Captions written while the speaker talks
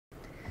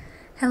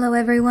Hello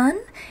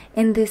everyone,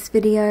 in this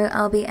video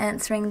I'll be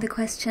answering the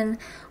question,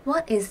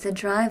 what is the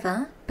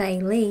Driver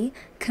Bailee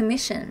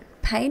commission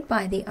paid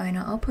by the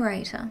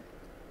owner-operator?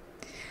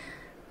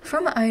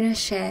 From owner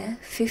share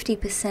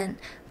 50%,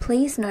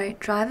 please note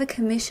driver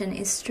commission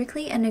is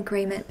strictly an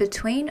agreement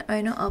between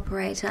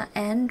owner-operator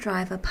and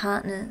driver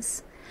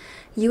partners.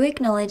 You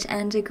acknowledge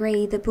and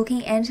agree the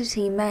booking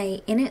entity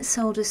may, in its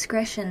sole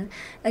discretion,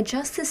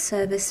 adjust the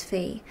service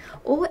fee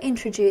or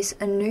introduce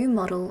a new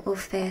model or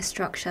fare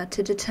structure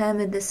to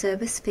determine the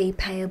service fee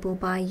payable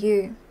by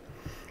you.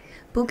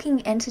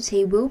 Booking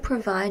entity will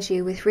provide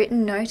you with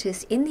written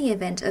notice in the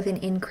event of an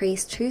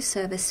increase to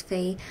service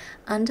fee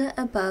under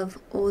above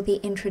or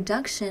the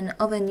introduction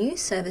of a new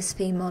service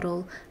fee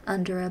model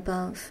under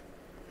above.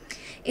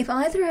 If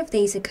either of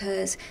these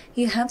occurs,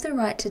 you have the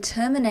right to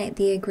terminate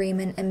the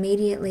agreement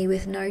immediately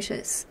with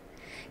notice.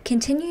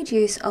 Continued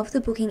use of the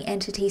booking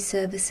entity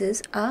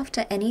services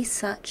after any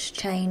such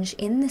change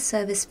in the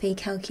service fee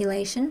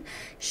calculation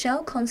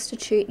shall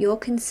constitute your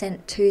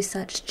consent to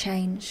such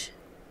change.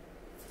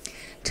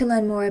 To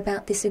learn more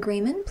about this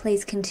agreement,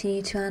 please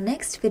continue to our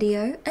next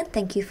video, and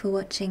thank you for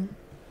watching.